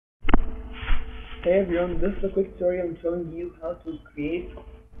Hey everyone, this is a quick tutorial showing you how to create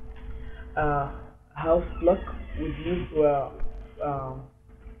a house block with you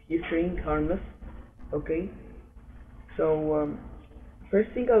featuring Harmless. Okay, so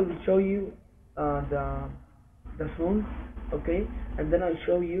first thing I will show you the song, okay, and then I'll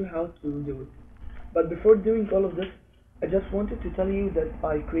show you how to do it. But before doing all of this, I just wanted to tell you that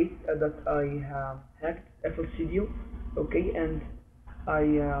I have hacked FL Studio, okay, and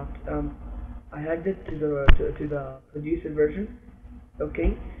I hacked it to the producer version,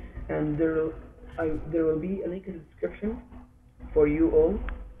 okay, and there will be a link in the description for you all,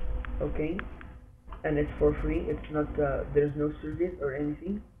 okay, and it's for free. It's not there's no service or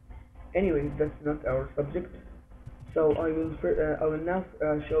anything. Anyway, that's not our subject. So I will now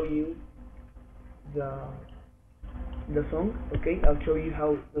show you the song, okay. I'll show you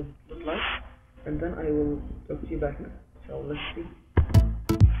how it does it look like, and then I will talk to you back. So let's see.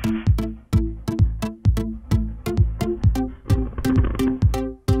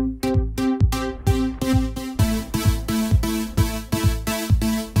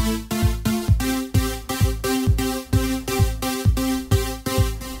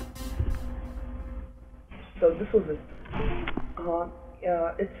 So this was it.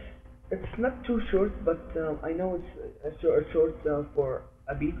 It's not too short, but I know it's short for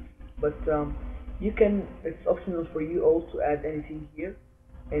a beat, but it's optional for you all to add anything here,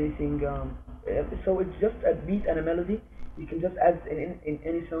 anything. So it's just a beat and a melody. You can just add in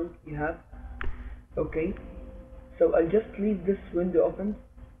any song you have. Okay. So I'll just leave this window open.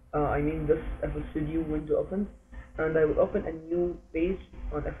 I mean this FL Studio window open, and I will open a new page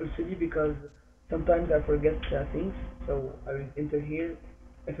on FL Studio because sometimes I forget things. So I will enter here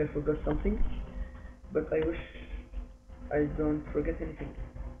if I forgot something, but I wish I don't forget anything.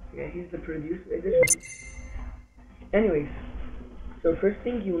 Yeah, here's the produce edition. Anyways, so first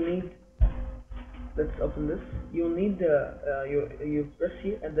thing you need, let's open this. You'll need you press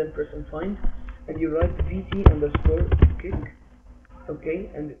here and then press on find, and you write VT_kick, okay,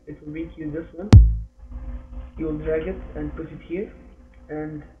 and it will read you this one. You will drag it and put it here,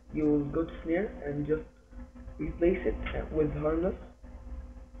 and you will go to snare and just replace it with Harmless.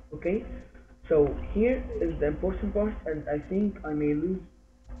 Okay, so here is the important part, and I think I may lose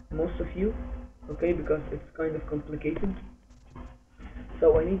most of you, okay, because it's kind of complicated.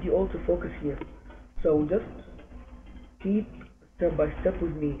 So I need you all to focus here. So just keep step by step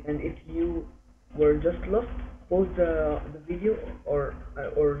with me, and if you were just lost, pause the video or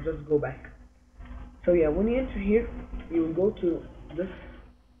just go back. So yeah, when you enter here, you will go to this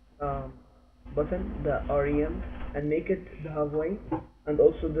button, the REM, and make it the halfway, and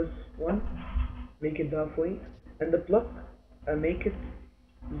also this one, make it the halfway, and the pluck, make it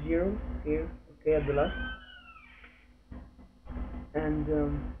 0 here, okay, at the last, and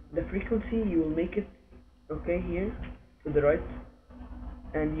the frequency you will make it okay here to the right,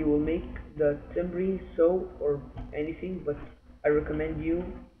 and you will make the timbre so or anything, but I recommend you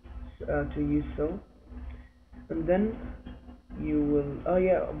to use so, and then you will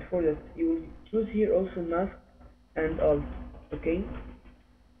before that you will choose here also mask and alt, okay,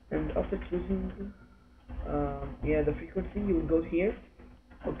 and after choosing the frequency, you will go here,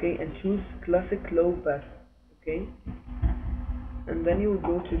 okay, and choose classic low pass, okay, and then you will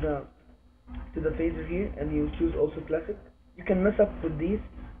go to the phaser here, and you will choose also classic. You can mess up with these,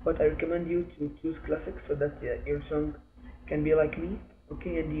 but I recommend you to choose classic so that your song can be like me,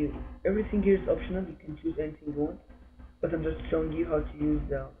 okay, and everything here is optional. You can choose anything you want, but I'm just showing you how to use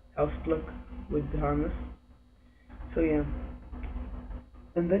the house plug with the Harmless. So yeah,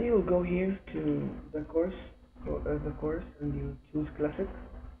 and then you will go here to the chorus, and you choose classic,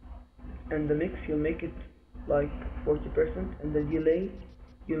 and the mix you'll make it like 40%, and the delay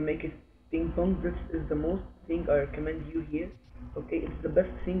you'll make it ping pong. This is the most thing I recommend you here, okay, it's the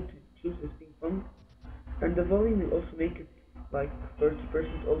best thing to choose is ping pong, and the volume you'll also make it like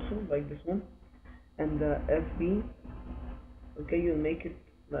 30% also, like this one, and the FB, okay, you'll make it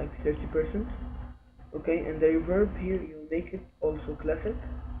like 30%, okay, and the reverb here you'll make it also classic,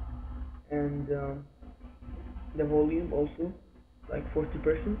 and the volume also like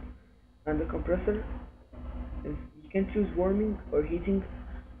 40%, and the compressor is, you can choose warming or heating,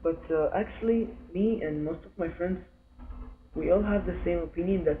 but actually me and most of my friends, we all have the same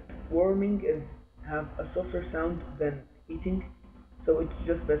opinion that warming have a softer sound than heating, so it's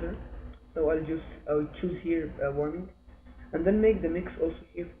just better. So I'll choose here warming, and then make the mix also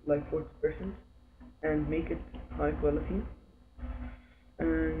here like 40%, and make it high quality,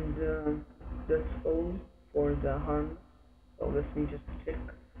 and that's all for the Harmless. So let me just check.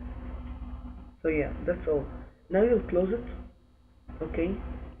 So yeah, that's all. Now you'll close it, okay,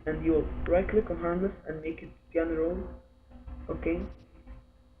 and you'll right click on Harmless and make it piano roll. Okay,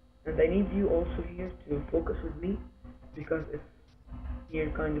 and I need you also here to focus with me because it's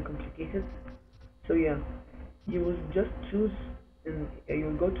here kind of complicated. So yeah, you will just choose, and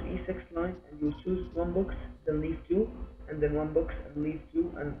you'll go to E6 line and you'll choose one box, then leave two, and then one box and leave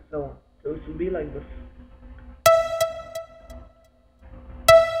two, and so on. So it will be like this.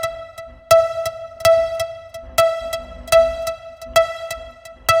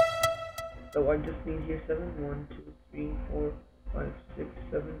 So I just need here 7, 1, 2, 3, 4, 5, 6,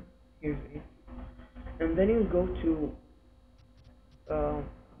 7, here's 8. And then you'll go to,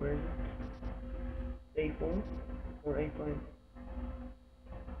 where is it? A4 or A5?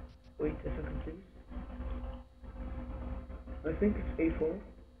 Wait a second please. I think it's A4.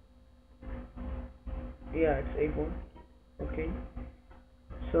 Yeah, it's A4. Okay.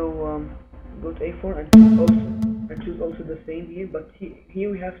 So go to A4 and choose also the same here, but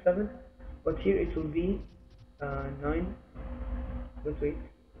here we have 7, but here it will be 9. But wait,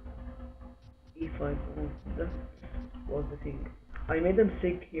 E5. Oh, that was the thing. I made a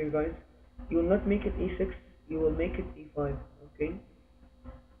mistake here, guys. You will not make it E6. You will make it E5. Okay.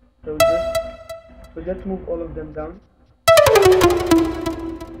 So just move all of them down.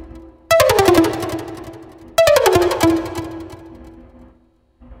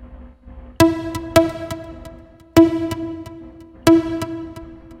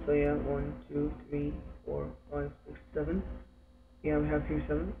 So yeah, 1, 2, 3, 4, 5, 6, 7. Yeah, we have here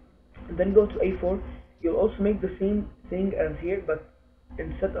 7. And then go to A4. You'll also make the same thing as here, but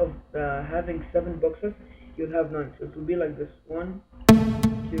instead of having 7 boxes, you'll have 9. So it will be like this: 1,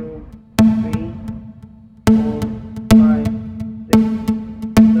 2, 3, 4, 5, 6,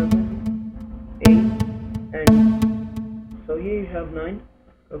 7, 8, and so here you have 9.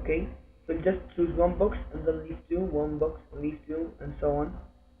 Okay, so just choose one box and then leave 2, one box and leave 2, and so on.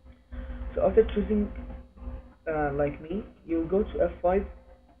 So after choosing like me, you'll go to F5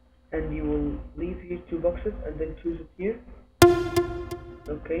 and you will leave here 2 boxes and then choose it here.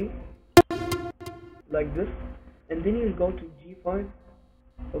 Okay, like this, and then you'll go to G5.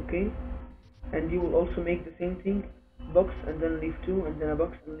 Okay, and you will also make the same thing, box and then leave 2, and then a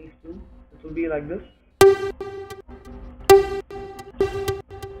box and leave 2. It will be like this.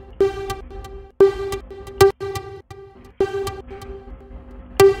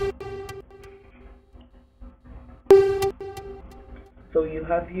 So you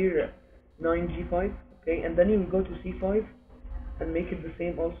have here 9 G5. Okay, and then you will go to C5 and make it the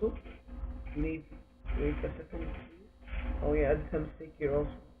same also. Wait a second. Oh yeah, I did a mistake here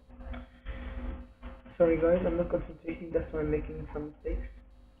also. Sorry guys, I'm not concentrating, that's why I'm making some mistakes.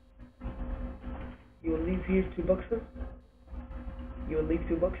 You will leave here 2 boxes. You will leave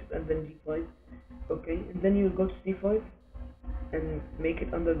 2 boxes and then G5. Okay, and then you will go to C5 and make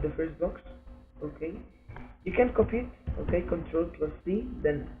it under the first box. Okay, you can copy it. Okay, Control plus C,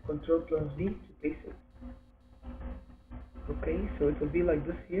 then Control plus V to paste it. Okay, so it will be like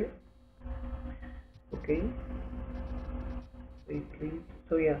this here. Okay, wait please.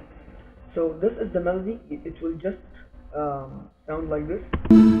 So yeah, so this is the melody. It will just sound like this.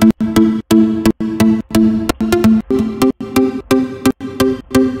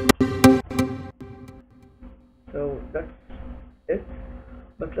 So that's it.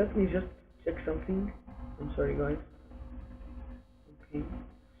 But let me just check something. I'm sorry guys. Okay,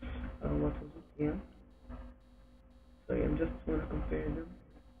 what was it? Yeah, sorry, I just want to compare them.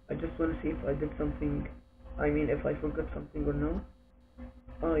 I just want to see if I did something, I mean if I forgot something or no.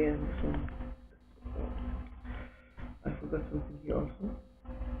 Oh yeah, this one. I forgot something here also.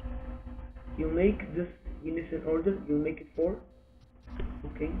 You make this unison order, you make it 4.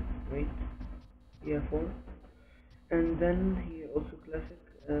 Okay, wait. Yeah, 4. And then here also classic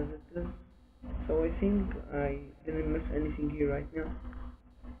as it is. So I think I didn't miss anything here right now.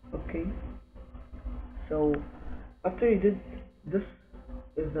 Okay. So after you did this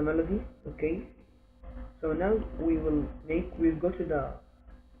is the melody. Okay. So now we'll go to the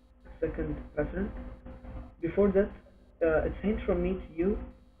second pattern. Before that, it's a hint from me to you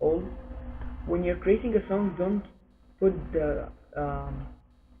all. When you're creating a song, don't put the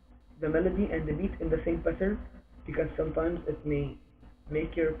melody and the beat in the same pattern, because sometimes it may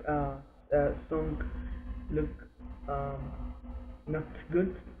make your song look not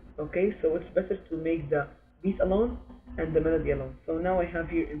good. Okay, so it's better to make the beat alone and the melody alone. So now I have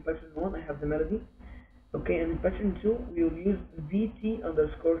here in pattern 1 I have the melody. Okay, and in pattern 2 we will use VT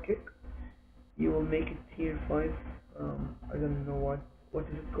underscore kick. You will make it here 5. I don't know what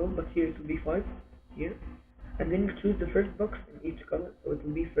is it called, but here it will be 5 here. And then you choose the first box in each color, so it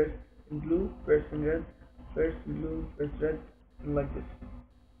will be first in blue, first in red, first in blue, first red, and like this.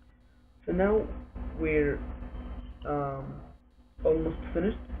 So now we're um, almost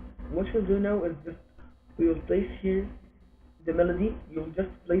finished. What we'll do now is just we will place here the melody. You'll just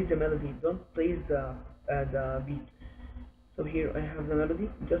place the melody, don't place the beat. So here I have the melody.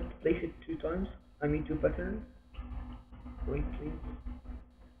 Just place it 2 times. I mean 2 patterns. Wait, please.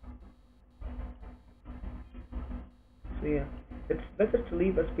 So yeah, it's better to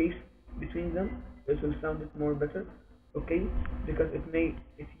leave a space between them. It will sound it more better. Okay, because it may,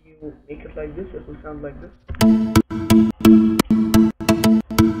 if you make it like this, it will sound like this.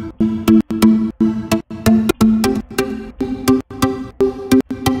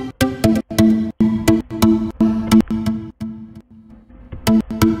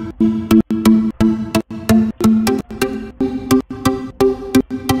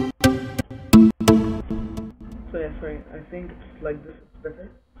 So yeah, sorry, I think it's like this, it's better.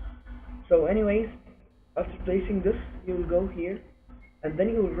 So anyways, after placing this, you will go here, and then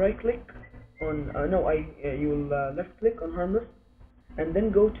you will right click on, you will left click on Harmless, and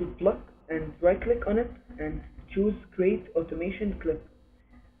then go to Pluck, and right click on it, and choose Create Automation Clip.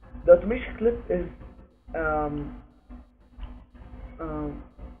 The automation clip is, um, um,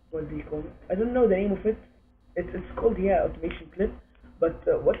 what do you call it? I don't know the name of it. It's called, yeah, automation clip. But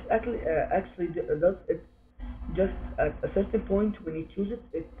what it actually does, it's just at a certain point when you choose it,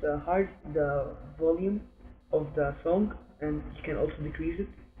 it hides the volume of the song, and you can also decrease it.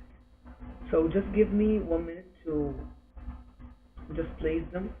 So just give me 1 minute to just place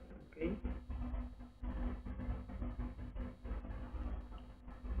them. Okay.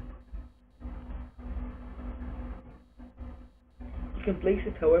 You can place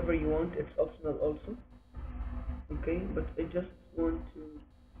it however you want. It's optional also. Okay, but I just want to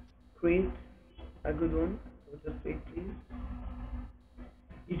create a good one. So just wait, please.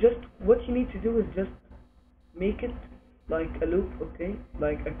 What you need to do is just make it like a loop, okay,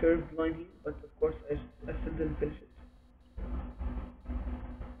 like a curved line here. But of course, I still didn't finish it.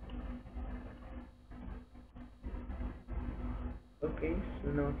 Okay, so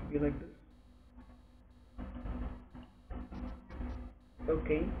now it will be like this.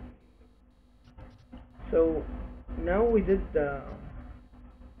 Okay, so now we did the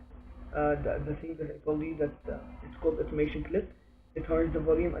thing that I told you that it's called automation clip. It hides the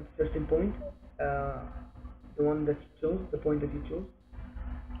volume at a certain point, uh, the one that you chose, the point that you chose.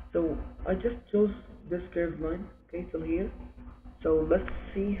 So I just chose this curved line, okay, till here. So let's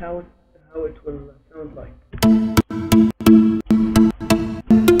see how it will sound like.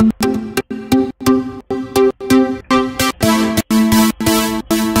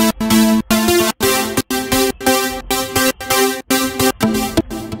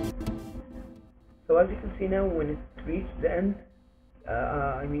 So as you can see now, when it reached the end,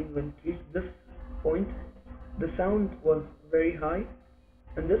 when it reached this point, the sound was very high,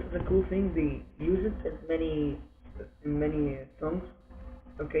 and this is a cool thing. They use it in many songs.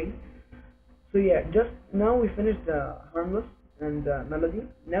 Okay, so yeah, just now we finished the Harmless and the melody.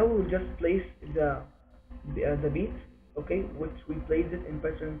 Now we'll just place the beat. Okay, which we placed it in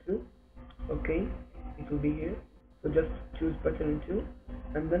pattern 2. Okay, it will be here. So just choose pattern 2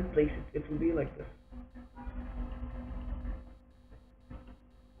 and then place it. It will be like this.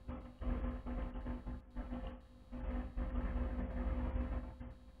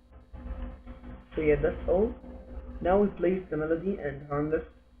 So yeah, that's all. Now we place the melody and Harmless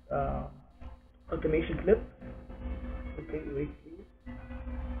uh, automation clip. Okay, wait please.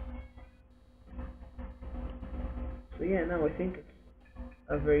 So yeah, now I think it's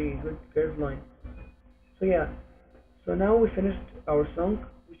a very good curved line. So yeah, so now we finished our song.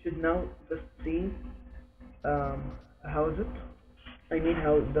 We should now just see how is it. I mean,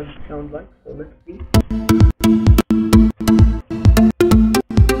 how does it sound like? So let's see.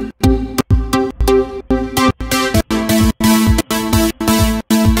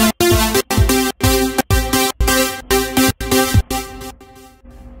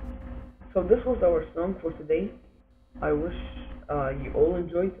 So this was our song for today. I wish you all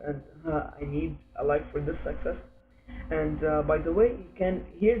enjoyed, and I need a like for this success. And by the way, you can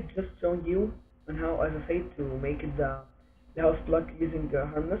here just showing you on how, as I said, to make it the house plug using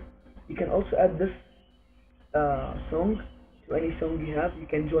Harmless. You can also add this song to any song you have. You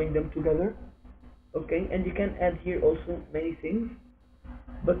can join them together. Okay, and you can add here also many things,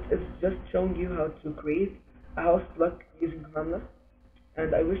 but it's just showing you how to create a house plug using Harmless.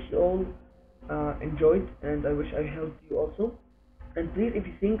 And I wish you all enjoyed, and I wish I helped you also. And please, if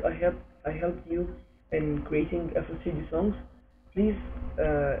you think I helped you in creating FLStudio songs, please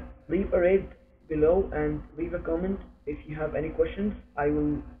leave a rate below and leave a comment if you have any questions. I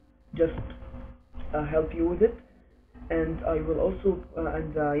will just help you with it, and I will also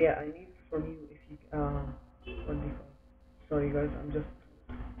yeah, I need from you if you what do you call it? Sorry guys, I'm just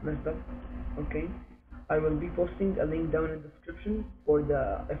messed up. Okay, I will be posting a link down in the description for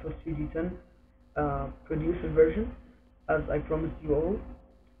the FLStudio10 producer version, as I promised you all.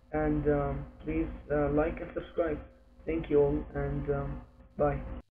 And please like and subscribe. Thank you all, and bye.